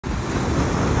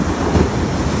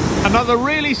Another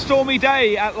really stormy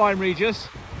day at Lyme Regis.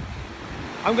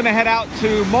 I'm going to head out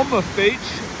to Monmouth Beach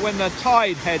when the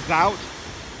tide heads out,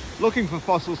 looking for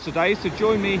fossils today. So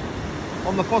join me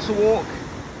on the fossil walk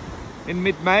in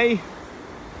mid-May,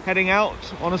 heading out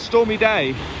on a stormy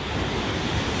day.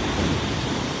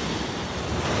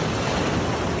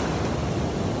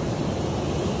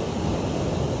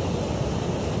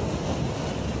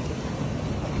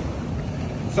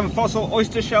 Some fossil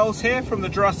oyster shells here from the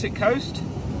Jurassic coast.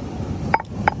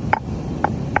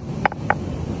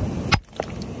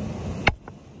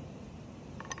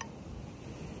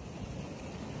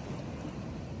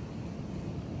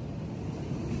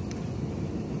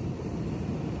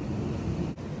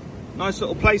 Nice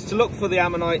little place to look for the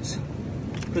ammonites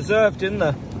preserved in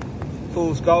the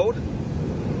fool's gold.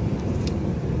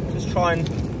 Just try and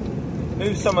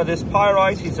move some of this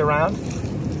pyrites around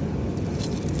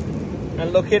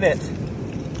and look in it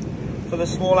for the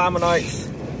small ammonites.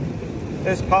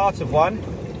 There's part of one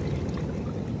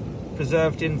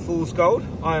preserved in fool's gold,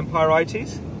 iron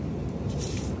pyrites.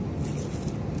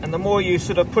 And the more you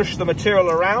sort of push the material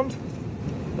around,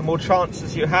 the more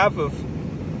chances you have of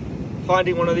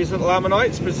finding one of these little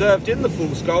ammonites preserved in the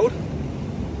fool's gold.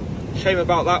 Shame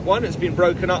about that one, it's been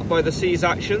broken up by the sea's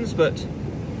actions, but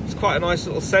it's quite a nice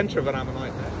little centre of an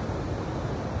ammonite there.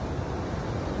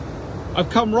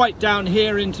 I've come right down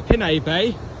here into Pinay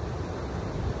Bay.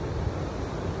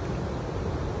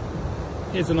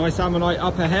 Here's a nice ammonite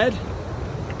up ahead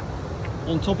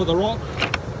on top of the rock.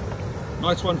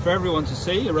 Nice one for everyone to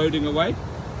see, eroding away.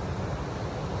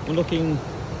 We're looking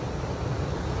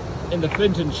in the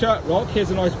flint and chert rock.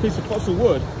 Here's a nice piece of fossil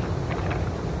wood.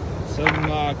 Some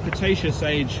Cretaceous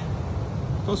age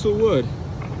fossil wood.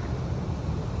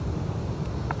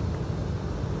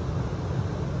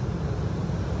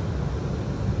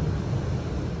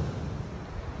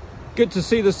 Good to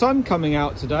see the sun coming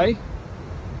out today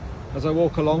as I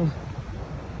walk along.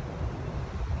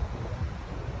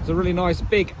 There's a really nice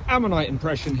big ammonite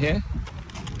impression here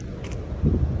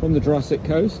from the Jurassic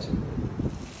coast.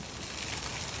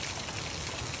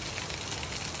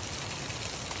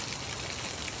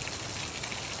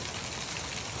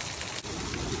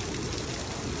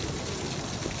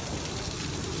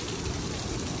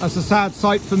 That's a sad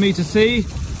sight for me to see.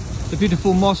 The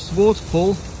beautiful moss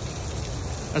waterfall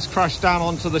has crashed down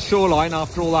onto the shoreline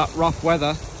after all that rough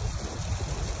weather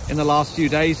in the last few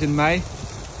days in May.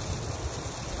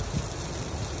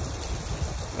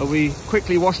 We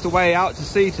quickly washed away out to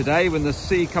sea today when the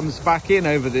sea comes back in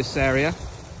over this area.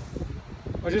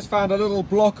 I just found a little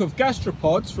block of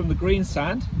gastropods from the green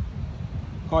sand.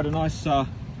 Quite a nice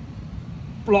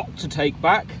block to take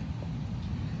back.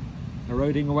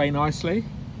 Eroding away nicely.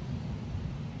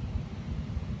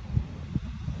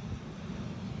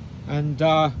 And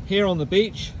here on the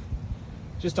beach,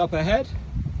 just up ahead,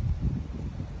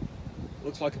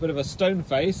 looks like a bit of a stone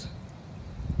face.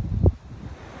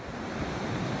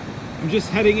 I'm just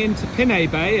heading into Pinay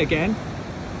Bay again,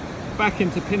 back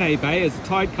into Pinay Bay as the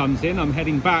tide comes in. I'm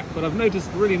heading back, but I've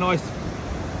noticed a really nice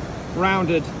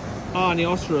rounded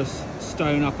Arneoceros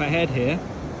stone up ahead here.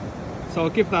 So I'll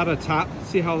give that a tap,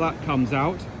 see how that comes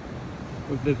out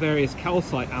with the various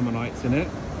calcite ammonites in it.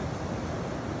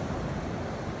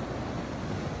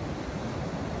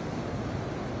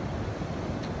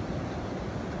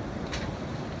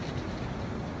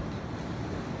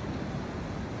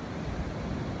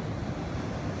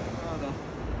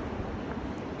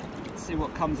 See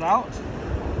what comes out.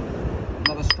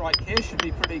 Another strike here should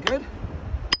be pretty good.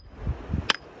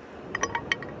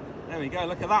 There we go,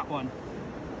 look at that one.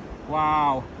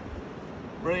 Wow,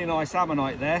 really nice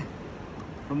ammonite there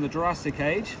from the Jurassic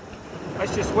age.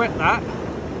 Let's just wet that.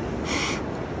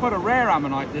 Quite a rare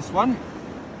ammonite, this one.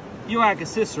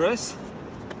 Euagaciceros.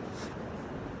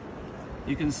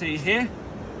 You can see here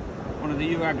one of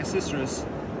the Euagaciceros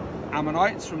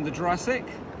ammonites from the Jurassic.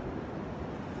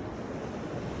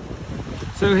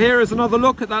 So here is another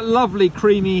look at that lovely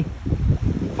creamy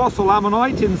fossil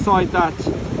ammonite inside that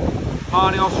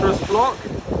Arneoceros block.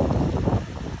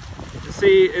 You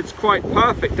see it's quite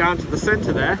perfect down to the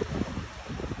centre there.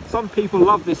 Some people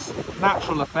love this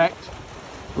natural effect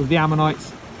with the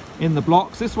ammonites in the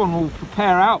blocks. This one will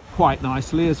prepare out quite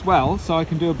nicely as well, so I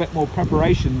can do a bit more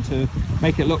preparation to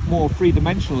make it look more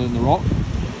three-dimensional in the rock.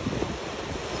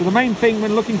 So the main thing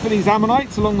when looking for these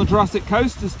ammonites along the Jurassic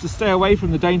coast is to stay away from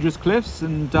the dangerous cliffs,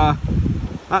 and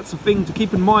that's a thing to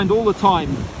keep in mind all the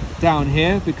time down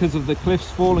here because of the cliffs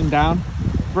falling down.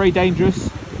 Very dangerous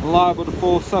and liable to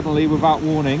fall suddenly without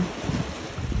warning.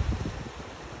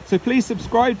 So please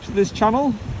subscribe to this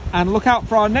channel and look out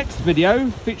for our next video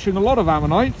featuring a lot of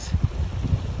ammonites.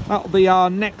 that'll be our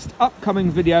next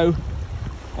upcoming video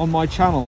on my channel.